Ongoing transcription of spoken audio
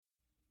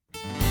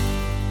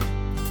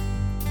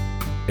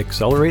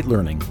Accelerate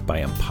learning by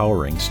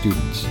empowering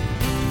students.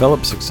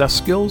 Develop success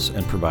skills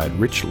and provide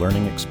rich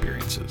learning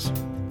experiences.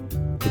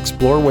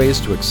 Explore ways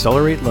to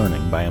accelerate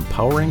learning by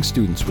empowering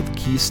students with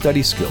key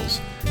study skills,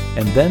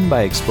 and then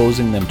by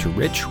exposing them to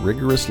rich,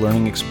 rigorous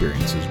learning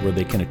experiences where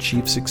they can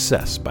achieve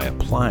success by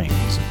applying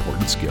these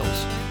important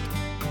skills.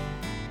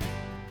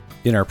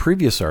 In our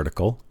previous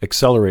article,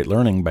 Accelerate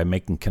Learning by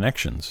Making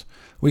Connections,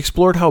 we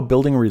explored how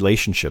building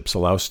relationships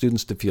allows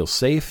students to feel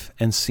safe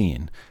and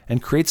seen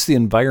and creates the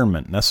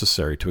environment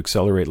necessary to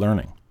accelerate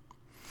learning.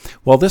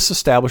 While this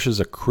establishes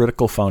a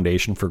critical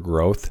foundation for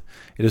growth,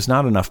 it is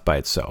not enough by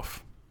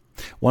itself.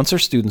 Once our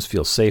students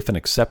feel safe and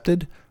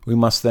accepted, we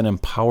must then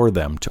empower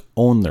them to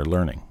own their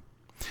learning.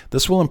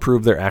 This will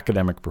improve their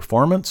academic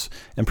performance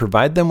and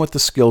provide them with the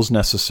skills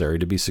necessary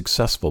to be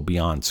successful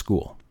beyond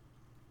school.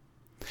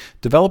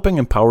 Developing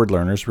empowered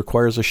learners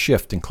requires a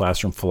shift in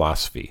classroom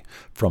philosophy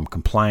from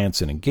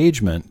compliance and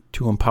engagement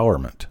to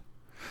empowerment.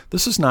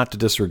 This is not to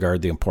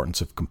disregard the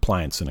importance of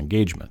compliance and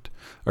engagement.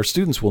 Our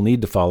students will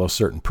need to follow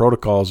certain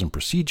protocols and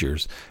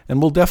procedures, and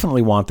we'll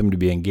definitely want them to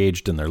be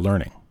engaged in their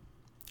learning.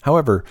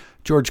 However,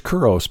 George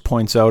Couros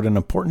points out an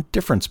important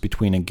difference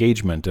between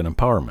engagement and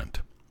empowerment.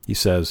 He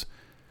says,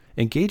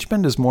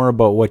 "Engagement is more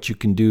about what you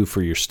can do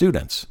for your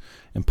students.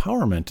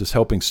 Empowerment is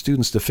helping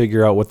students to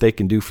figure out what they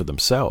can do for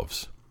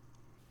themselves."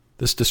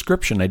 This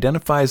description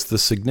identifies the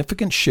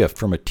significant shift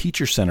from a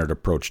teacher-centered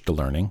approach to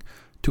learning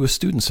to a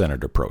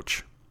student-centered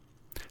approach.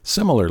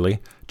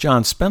 Similarly,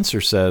 John Spencer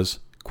says,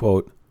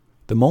 quote,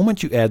 "The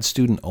moment you add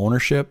student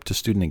ownership to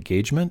student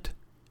engagement,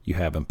 you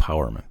have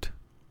empowerment."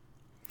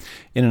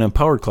 In an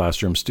empowered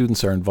classroom,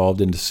 students are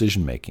involved in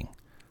decision-making,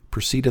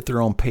 proceed at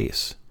their own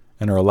pace,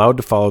 and are allowed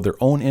to follow their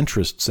own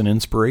interests and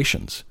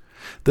inspirations.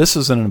 This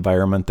is an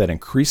environment that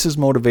increases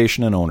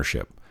motivation and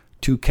ownership,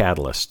 two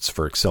catalysts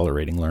for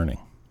accelerating learning.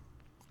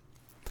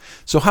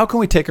 So how can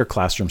we take our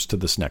classrooms to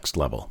this next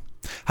level?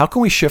 How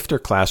can we shift our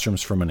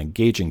classrooms from an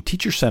engaging,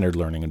 teacher-centered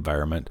learning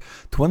environment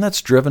to one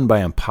that's driven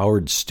by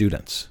empowered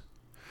students?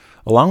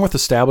 Along with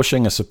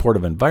establishing a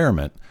supportive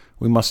environment,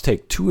 we must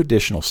take two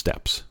additional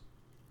steps.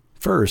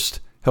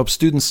 First, help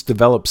students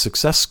develop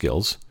success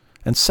skills,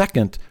 and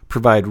second,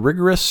 provide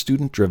rigorous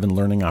student-driven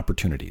learning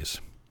opportunities.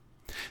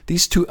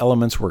 These two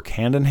elements work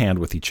hand in hand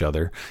with each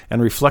other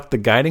and reflect the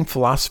guiding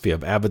philosophy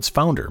of Avid's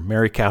founder,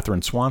 Mary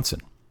Catherine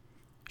Swanson.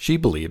 She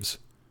believes,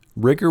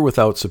 rigor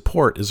without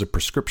support is a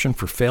prescription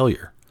for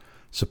failure.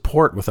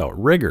 Support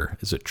without rigor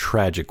is a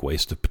tragic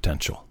waste of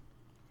potential.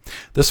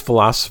 This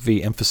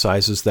philosophy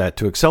emphasizes that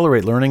to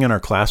accelerate learning in our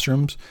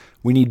classrooms,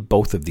 we need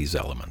both of these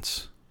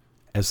elements.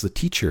 As the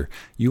teacher,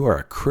 you are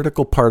a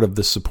critical part of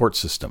this support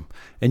system,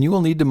 and you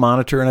will need to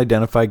monitor and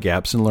identify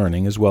gaps in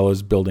learning as well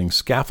as building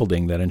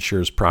scaffolding that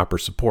ensures proper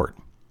support.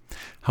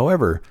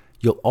 However,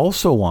 you'll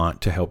also want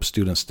to help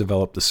students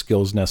develop the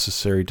skills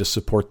necessary to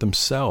support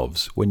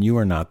themselves when you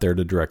are not there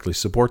to directly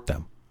support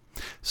them.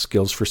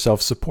 Skills for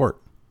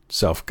self-support,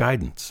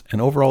 self-guidance,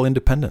 and overall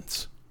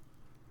independence.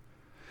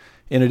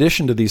 In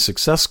addition to these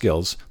success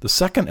skills, the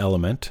second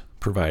element,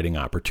 providing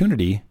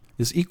opportunity,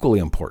 is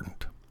equally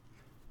important.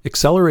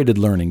 Accelerated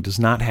learning does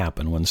not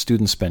happen when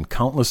students spend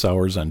countless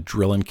hours on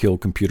drill-and-kill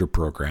computer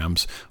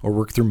programs or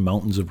work through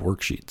mountains of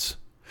worksheets.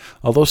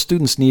 Although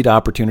students need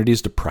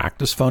opportunities to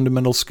practice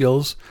fundamental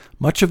skills,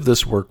 much of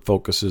this work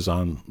focuses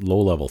on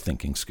low-level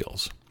thinking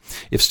skills.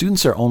 If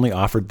students are only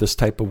offered this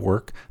type of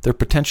work, their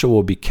potential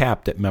will be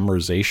capped at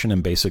memorization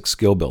and basic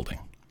skill building.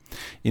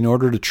 In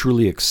order to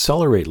truly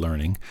accelerate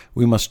learning,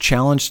 we must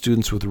challenge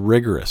students with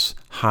rigorous,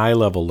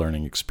 high-level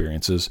learning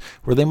experiences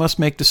where they must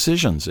make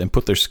decisions and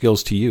put their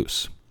skills to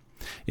use.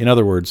 In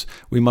other words,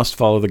 we must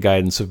follow the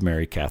guidance of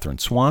Mary Catherine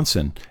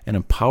Swanson and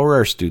empower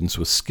our students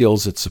with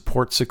skills that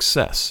support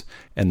success,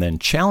 and then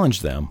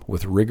challenge them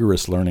with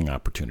rigorous learning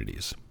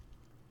opportunities.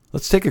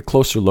 Let's take a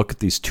closer look at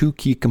these two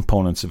key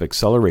components of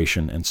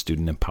acceleration and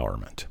student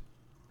empowerment.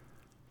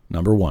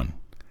 Number 1,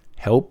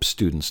 help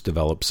students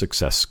develop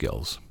success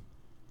skills.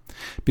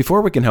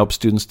 Before we can help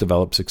students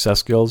develop success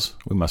skills,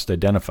 we must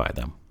identify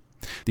them.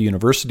 The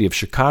University of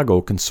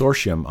Chicago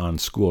Consortium on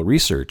School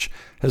Research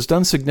has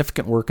done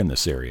significant work in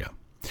this area.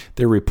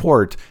 Their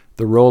report,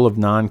 The Role of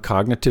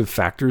Non-Cognitive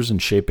Factors in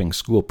Shaping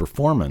School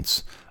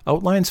Performance,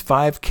 outlines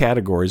 5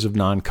 categories of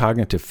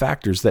non-cognitive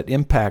factors that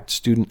impact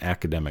student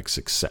academic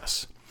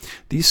success.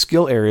 These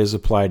skill areas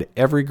apply to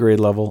every grade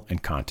level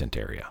and content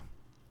area.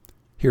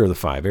 Here are the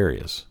 5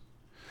 areas.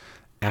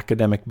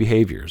 Academic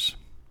behaviors.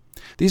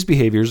 These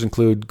behaviors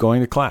include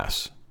going to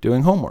class,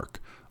 doing homework,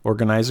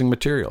 organizing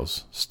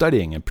materials,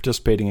 studying, and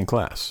participating in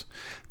class.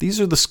 These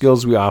are the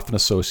skills we often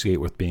associate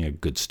with being a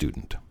good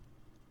student.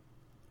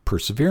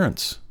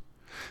 Perseverance.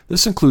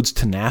 This includes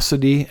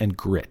tenacity and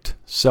grit,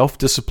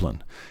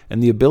 self-discipline,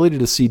 and the ability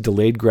to see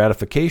delayed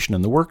gratification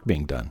in the work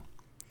being done.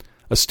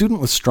 A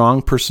student with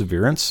strong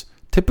perseverance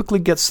typically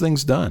gets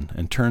things done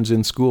and turns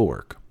in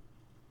schoolwork.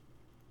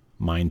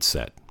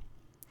 Mindset.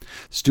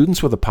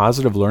 Students with a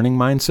positive learning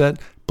mindset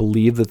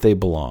believe that they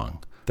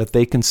belong, that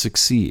they can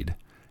succeed,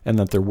 and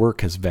that their work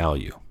has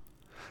value.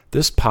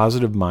 This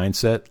positive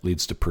mindset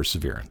leads to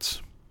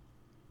perseverance.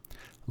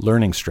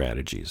 Learning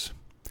strategies.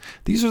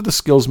 These are the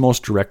skills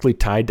most directly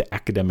tied to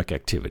academic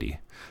activity.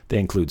 They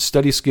include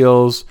study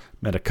skills,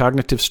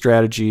 metacognitive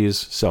strategies,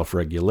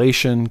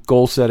 self-regulation,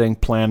 goal setting,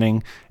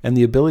 planning, and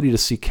the ability to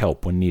seek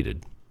help when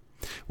needed.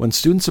 When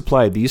students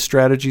apply these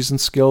strategies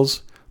and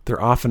skills, they're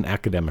often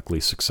academically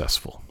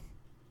successful.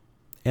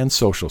 And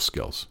social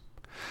skills.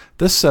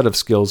 This set of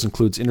skills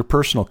includes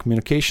interpersonal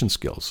communication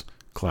skills,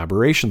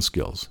 collaboration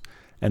skills,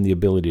 and the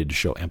ability to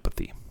show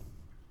empathy.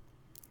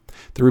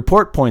 The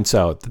report points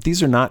out that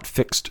these are not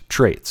fixed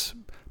traits,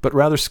 but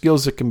rather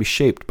skills that can be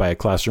shaped by a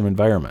classroom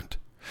environment.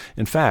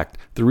 In fact,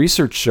 the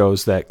research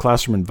shows that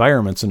classroom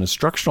environments and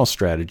instructional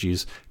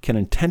strategies can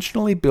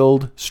intentionally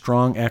build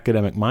strong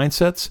academic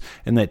mindsets,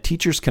 and that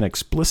teachers can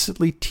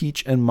explicitly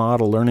teach and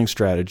model learning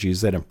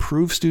strategies that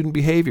improve student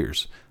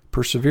behaviors,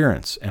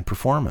 perseverance, and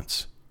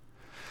performance.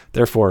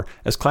 Therefore,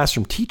 as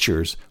classroom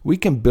teachers, we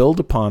can build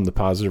upon the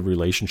positive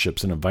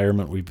relationships and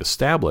environment we've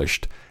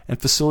established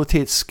and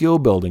facilitate skill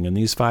building in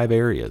these 5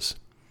 areas.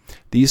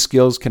 These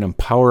skills can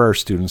empower our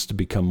students to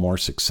become more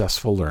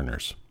successful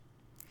learners.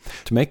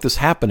 To make this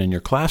happen in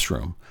your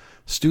classroom,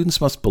 students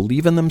must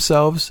believe in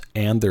themselves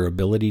and their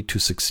ability to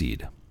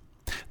succeed.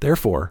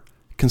 Therefore,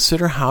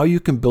 consider how you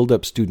can build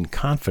up student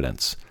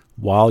confidence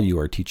while you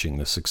are teaching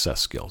the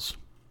success skills.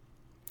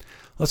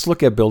 Let's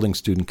look at building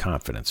student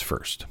confidence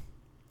first.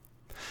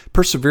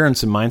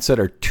 Perseverance and mindset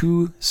are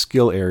 2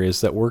 skill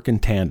areas that work in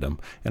tandem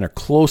and are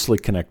closely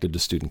connected to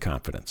student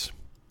confidence.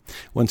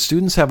 When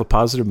students have a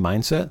positive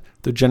mindset,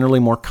 they're generally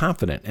more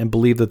confident and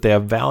believe that they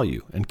have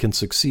value and can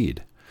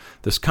succeed.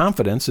 This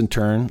confidence, in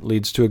turn,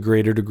 leads to a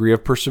greater degree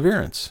of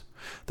perseverance.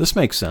 This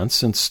makes sense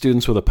since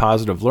students with a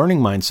positive learning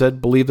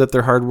mindset believe that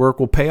their hard work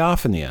will pay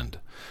off in the end.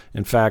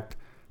 In fact,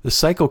 the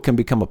cycle can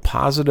become a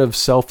positive,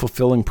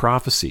 self-fulfilling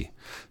prophecy.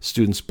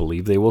 Students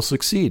believe they will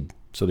succeed,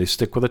 so they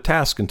stick with a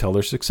task until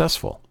they're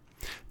successful.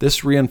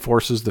 This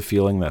reinforces the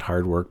feeling that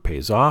hard work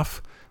pays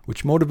off,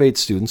 which motivates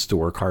students to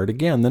work hard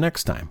again the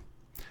next time.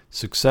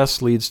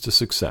 Success leads to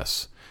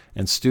success,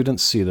 and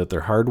students see that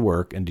their hard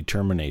work and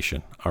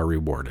determination are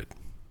rewarded.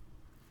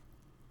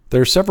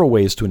 There are several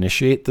ways to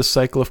initiate this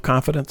cycle of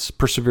confidence,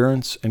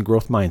 perseverance, and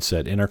growth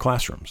mindset in our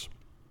classrooms.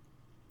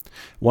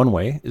 One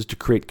way is to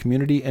create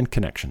community and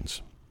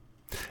connections.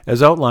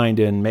 As outlined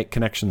in Make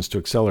Connections to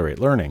Accelerate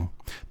Learning,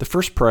 the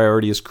first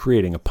priority is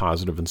creating a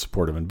positive and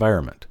supportive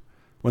environment.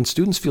 When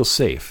students feel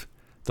safe,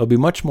 they'll be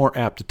much more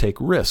apt to take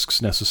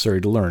risks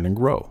necessary to learn and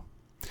grow.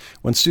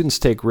 When students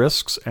take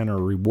risks and are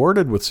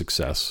rewarded with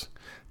success,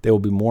 they will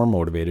be more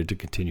motivated to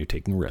continue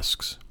taking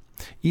risks.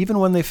 Even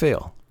when they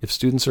fail, if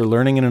students are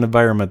learning in an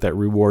environment that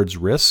rewards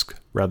risk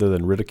rather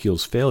than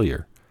ridicules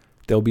failure,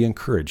 they'll be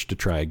encouraged to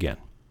try again.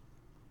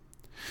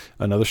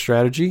 Another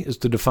strategy is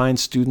to define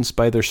students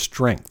by their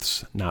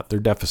strengths, not their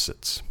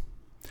deficits.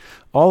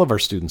 All of our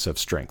students have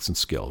strengths and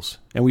skills,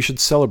 and we should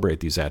celebrate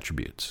these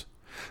attributes.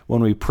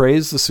 When we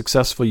praise the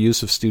successful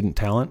use of student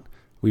talent,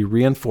 we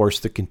reinforce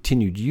the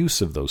continued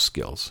use of those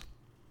skills.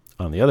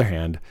 On the other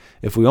hand,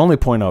 if we only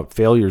point out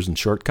failures and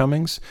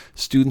shortcomings,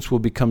 students will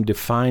become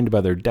defined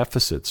by their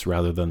deficits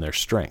rather than their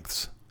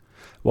strengths.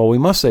 While we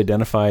must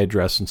identify,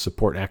 address, and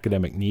support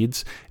academic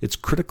needs, it's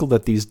critical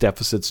that these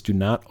deficits do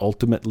not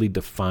ultimately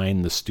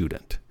define the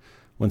student.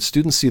 When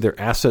students see their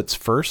assets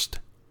first,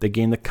 they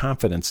gain the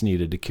confidence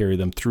needed to carry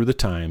them through the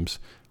times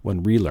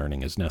when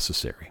relearning is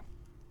necessary.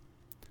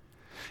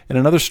 And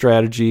another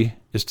strategy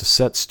is to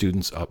set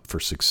students up for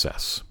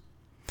success.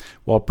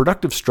 While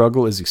productive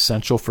struggle is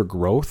essential for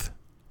growth,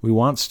 we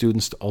want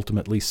students to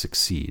ultimately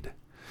succeed.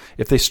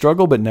 If they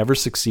struggle but never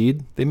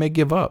succeed, they may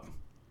give up.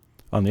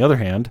 On the other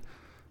hand,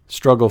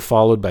 struggle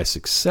followed by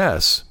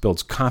success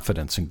builds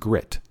confidence and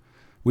grit.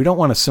 We don't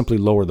want to simply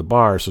lower the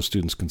bar so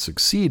students can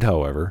succeed,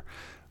 however.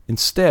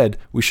 Instead,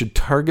 we should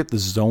target the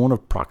zone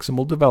of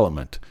proximal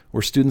development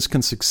where students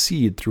can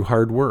succeed through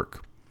hard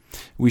work.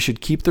 We should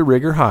keep the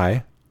rigor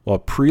high while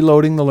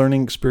preloading the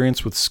learning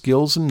experience with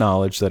skills and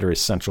knowledge that are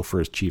essential for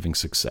achieving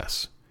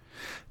success.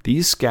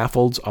 These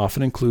scaffolds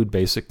often include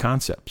basic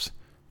concepts,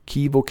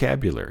 key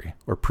vocabulary,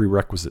 or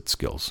prerequisite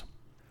skills.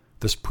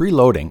 This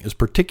preloading is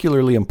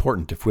particularly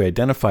important if we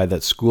identify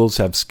that schools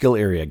have skill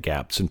area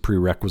gaps in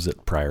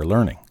prerequisite prior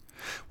learning.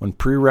 When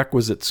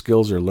prerequisite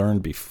skills are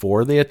learned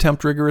before they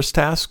attempt rigorous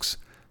tasks,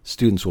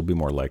 students will be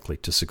more likely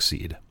to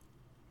succeed.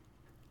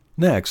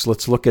 Next,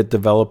 let's look at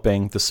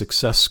developing the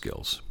success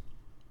skills.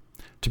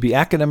 To be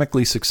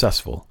academically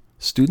successful,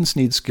 students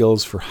need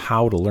skills for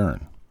how to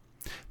learn.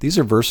 These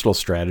are versatile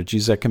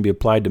strategies that can be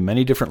applied to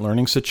many different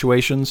learning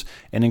situations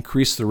and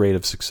increase the rate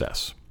of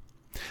success.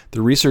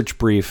 The research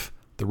brief,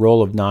 The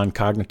Role of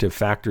Non-Cognitive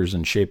Factors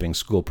in Shaping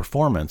School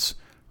Performance,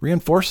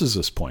 reinforces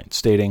this point,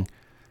 stating,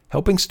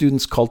 helping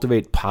students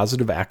cultivate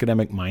positive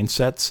academic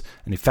mindsets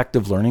and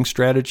effective learning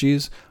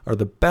strategies are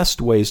the best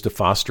ways to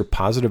foster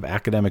positive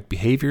academic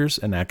behaviors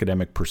and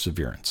academic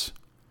perseverance.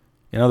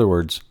 In other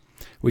words,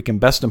 we can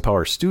best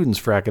empower students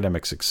for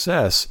academic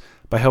success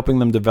by helping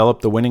them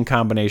develop the winning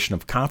combination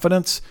of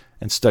confidence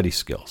and study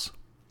skills.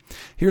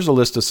 Here's a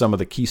list of some of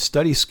the key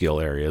study skill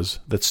areas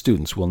that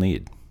students will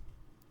need.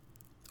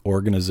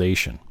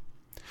 Organization.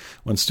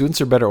 When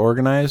students are better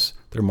organized,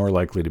 they're more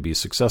likely to be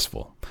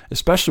successful,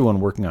 especially when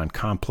working on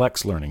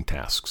complex learning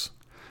tasks.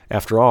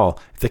 After all,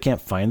 if they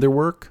can't find their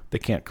work, they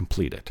can't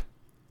complete it.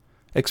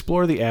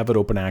 Explore the Avid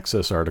Open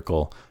Access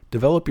article,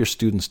 Develop Your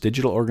Students'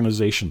 Digital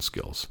Organization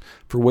Skills,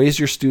 for ways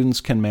your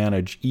students can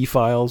manage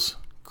e-files,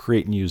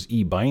 create and use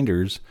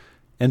e-binders,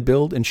 and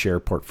build and share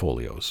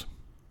portfolios.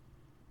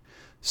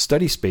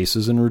 Study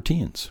spaces and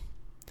routines.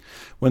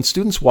 When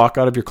students walk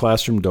out of your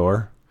classroom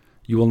door,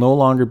 you will no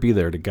longer be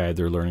there to guide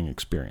their learning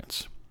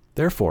experience.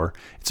 Therefore,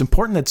 it's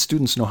important that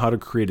students know how to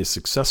create a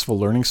successful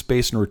learning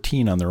space and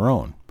routine on their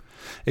own.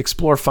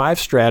 Explore 5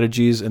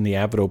 strategies in the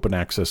Avid Open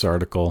Access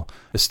article,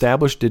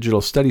 Establish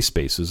Digital Study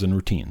Spaces and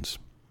Routines.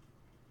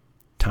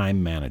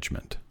 Time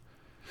management.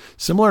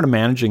 Similar to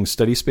managing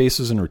study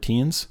spaces and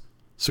routines,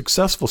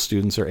 successful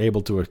students are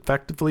able to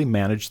effectively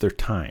manage their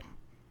time.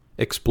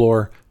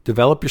 Explore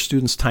Develop Your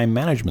Students' Time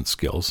Management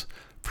Skills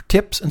for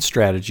tips and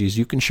strategies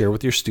you can share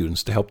with your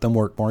students to help them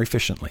work more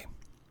efficiently.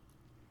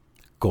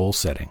 Goal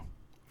setting.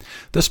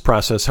 This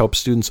process helps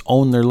students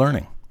own their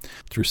learning.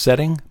 Through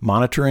setting,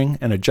 monitoring,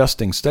 and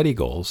adjusting study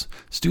goals,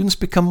 students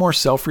become more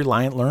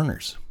self-reliant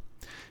learners.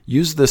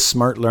 Use this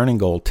SMART learning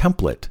goal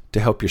template to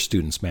help your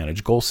students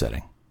manage goal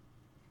setting.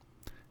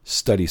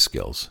 Study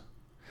skills.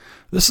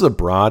 This is a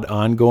broad,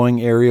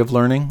 ongoing area of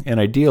learning, and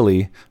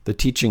ideally, the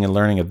teaching and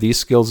learning of these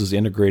skills is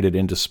integrated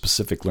into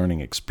specific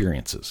learning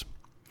experiences.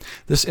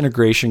 This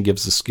integration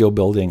gives the skill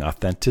building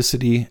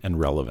authenticity and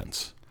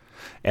relevance.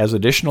 As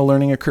additional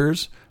learning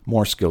occurs,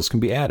 more skills can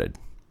be added.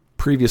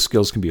 Previous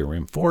skills can be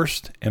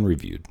reinforced and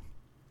reviewed.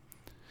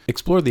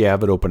 Explore the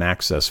Avid Open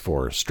Access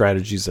for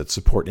strategies that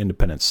support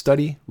independent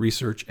study,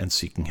 research, and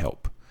seeking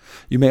help.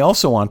 You may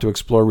also want to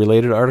explore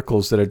related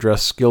articles that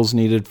address skills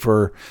needed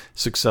for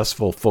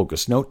successful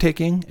focused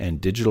note-taking and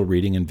digital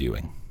reading and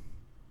viewing.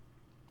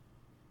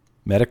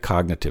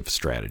 Metacognitive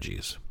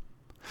strategies.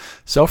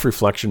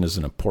 Self-reflection is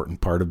an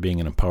important part of being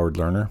an empowered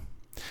learner.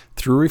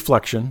 Through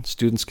reflection,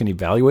 students can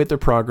evaluate their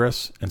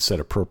progress and set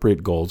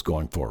appropriate goals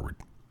going forward.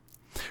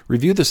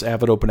 Review this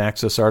Avid Open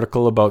Access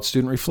article about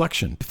student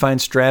reflection to find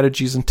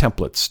strategies and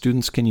templates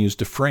students can use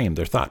to frame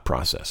their thought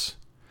process.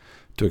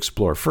 To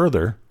explore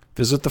further,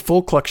 visit the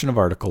full collection of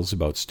articles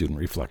about student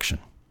reflection.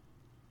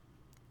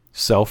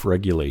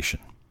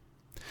 Self-regulation.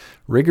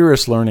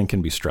 Rigorous learning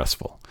can be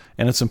stressful,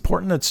 and it's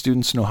important that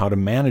students know how to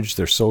manage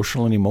their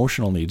social and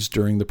emotional needs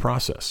during the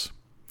process.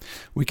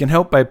 We can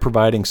help by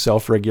providing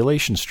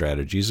self-regulation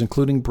strategies,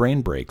 including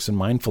brain breaks and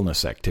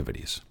mindfulness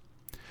activities.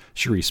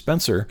 Cherie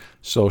Spencer,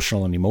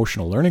 Social and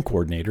Emotional Learning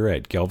Coordinator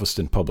at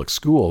Galveston Public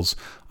Schools,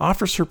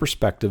 offers her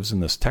perspectives in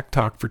this Tech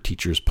Talk for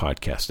Teachers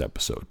podcast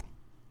episode.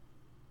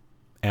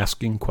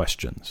 Asking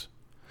questions.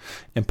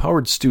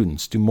 Empowered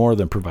students do more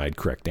than provide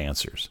correct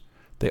answers.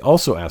 They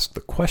also ask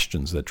the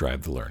questions that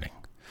drive the learning.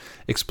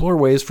 Explore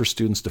ways for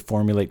students to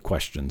formulate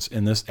questions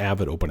in this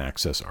Avid Open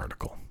Access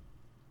article.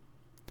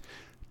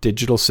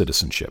 Digital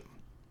citizenship.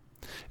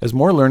 As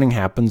more learning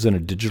happens in a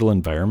digital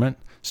environment,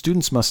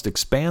 students must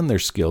expand their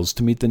skills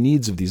to meet the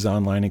needs of these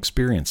online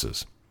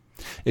experiences.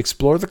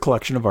 Explore the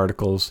collection of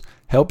articles,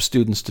 Help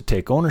Students to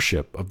Take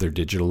Ownership of Their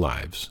Digital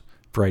Lives,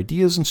 for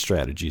ideas and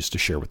strategies to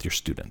share with your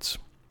students.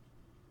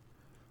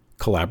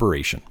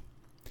 Collaboration.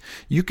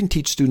 You can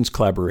teach students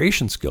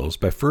collaboration skills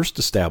by first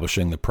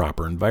establishing the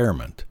proper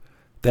environment,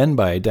 then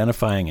by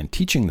identifying and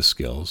teaching the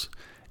skills,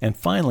 and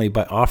finally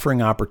by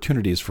offering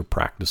opportunities for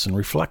practice and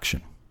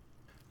reflection.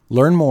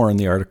 Learn more in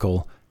the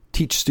article,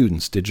 Teach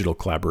Students Digital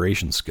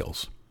Collaboration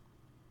Skills.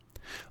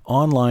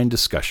 Online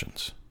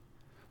discussions.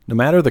 No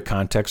matter the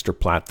context or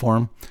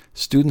platform,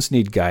 students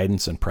need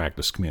guidance and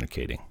practice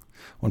communicating.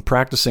 When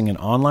practicing in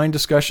online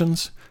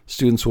discussions,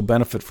 students will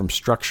benefit from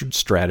structured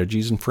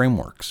strategies and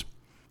frameworks.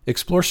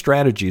 Explore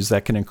strategies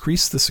that can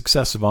increase the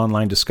success of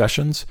online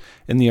discussions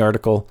in the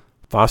article,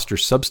 Foster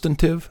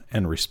Substantive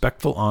and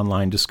Respectful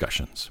Online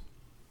Discussions.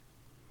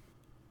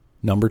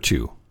 Number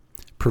 2.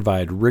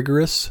 Provide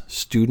rigorous,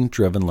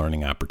 student-driven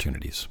learning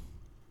opportunities.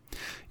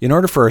 In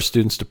order for our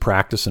students to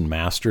practice and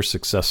master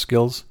success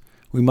skills,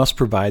 we must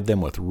provide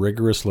them with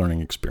rigorous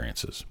learning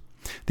experiences.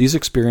 These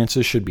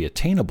experiences should be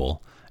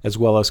attainable as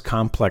well as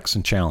complex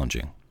and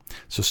challenging,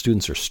 so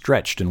students are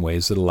stretched in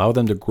ways that allow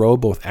them to grow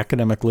both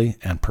academically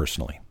and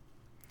personally.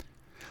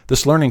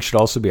 This learning should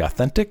also be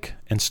authentic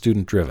and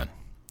student-driven.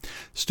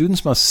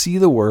 Students must see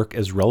the work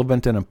as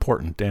relevant and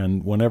important,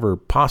 and whenever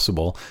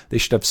possible, they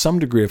should have some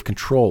degree of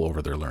control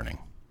over their learning.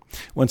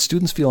 When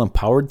students feel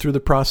empowered through the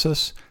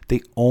process,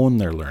 they own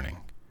their learning.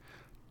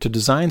 To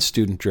design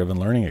student-driven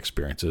learning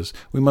experiences,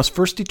 we must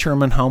first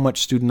determine how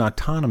much student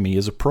autonomy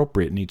is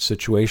appropriate in each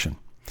situation.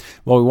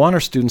 While we want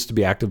our students to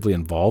be actively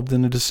involved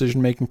in the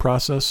decision-making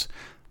process,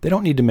 they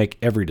don't need to make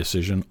every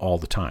decision all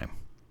the time.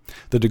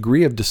 The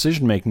degree of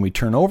decision-making we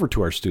turn over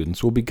to our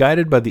students will be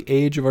guided by the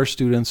age of our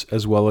students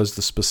as well as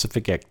the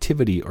specific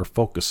activity or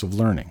focus of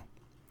learning.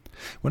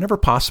 Whenever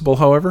possible,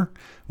 however,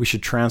 we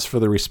should transfer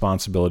the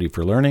responsibility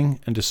for learning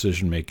and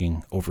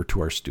decision-making over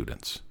to our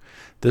students.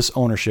 This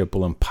ownership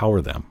will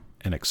empower them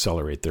and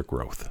accelerate their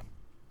growth.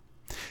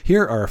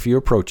 Here are a few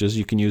approaches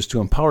you can use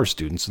to empower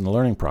students in the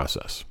learning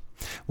process.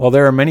 While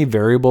there are many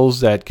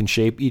variables that can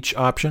shape each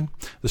option,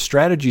 the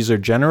strategies are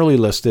generally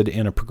listed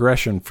in a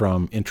progression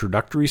from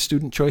introductory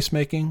student choice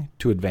making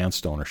to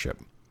advanced ownership.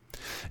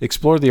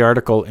 Explore the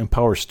article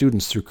Empower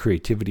Students Through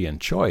Creativity and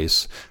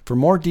Choice for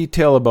more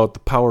detail about the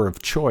power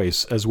of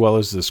choice as well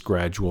as this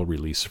gradual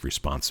release of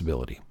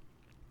responsibility.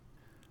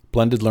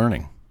 Blended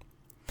learning.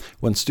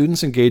 When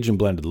students engage in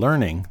blended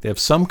learning, they have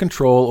some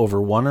control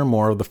over one or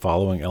more of the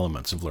following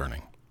elements of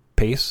learning: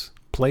 pace,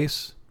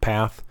 place,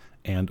 path,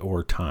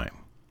 and/or time.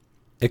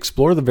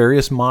 Explore the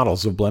various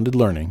models of blended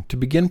learning to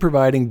begin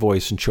providing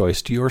voice and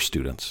choice to your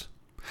students.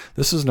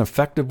 This is an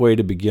effective way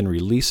to begin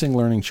releasing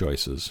learning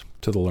choices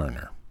to the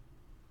learner.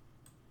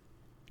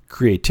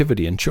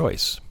 Creativity and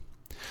choice.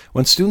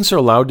 When students are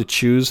allowed to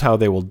choose how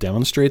they will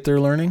demonstrate their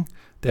learning,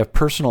 they have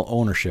personal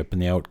ownership in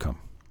the outcome.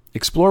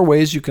 Explore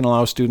ways you can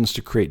allow students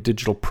to create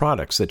digital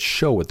products that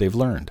show what they've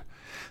learned.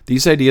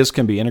 These ideas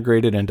can be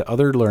integrated into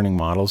other learning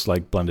models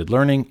like blended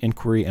learning,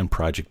 inquiry, and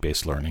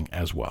project-based learning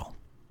as well.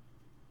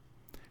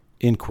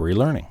 Inquiry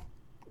learning.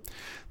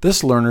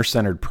 This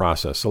learner-centered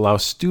process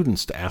allows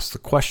students to ask the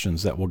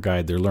questions that will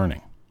guide their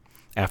learning.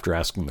 After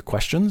asking the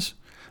questions,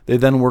 they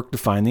then work to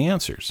find the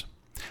answers.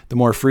 The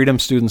more freedom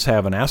students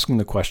have in asking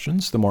the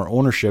questions, the more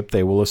ownership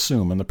they will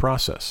assume in the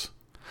process.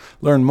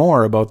 Learn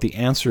more about the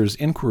Answers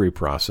Inquiry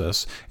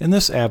process in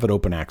this Avid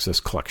Open Access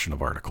collection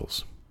of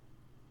articles.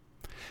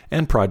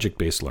 And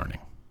project-based learning.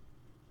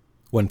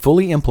 When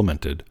fully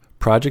implemented,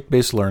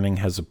 project-based learning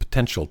has the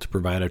potential to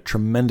provide a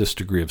tremendous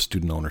degree of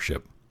student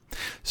ownership.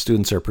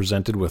 Students are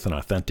presented with an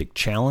authentic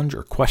challenge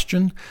or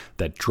question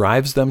that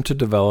drives them to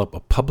develop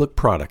a public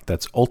product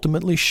that's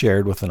ultimately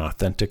shared with an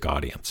authentic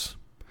audience.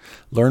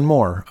 Learn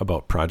more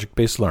about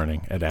project-based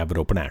learning at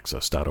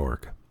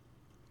avidopenaccess.org.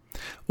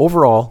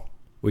 Overall,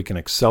 we can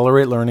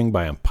accelerate learning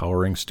by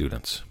empowering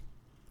students.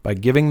 By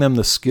giving them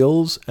the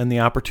skills and the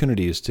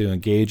opportunities to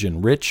engage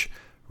in rich,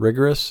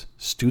 rigorous,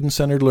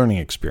 student-centered learning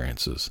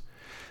experiences,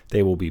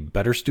 they will be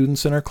better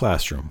students in our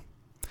classroom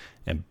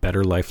and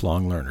better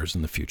lifelong learners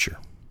in the future.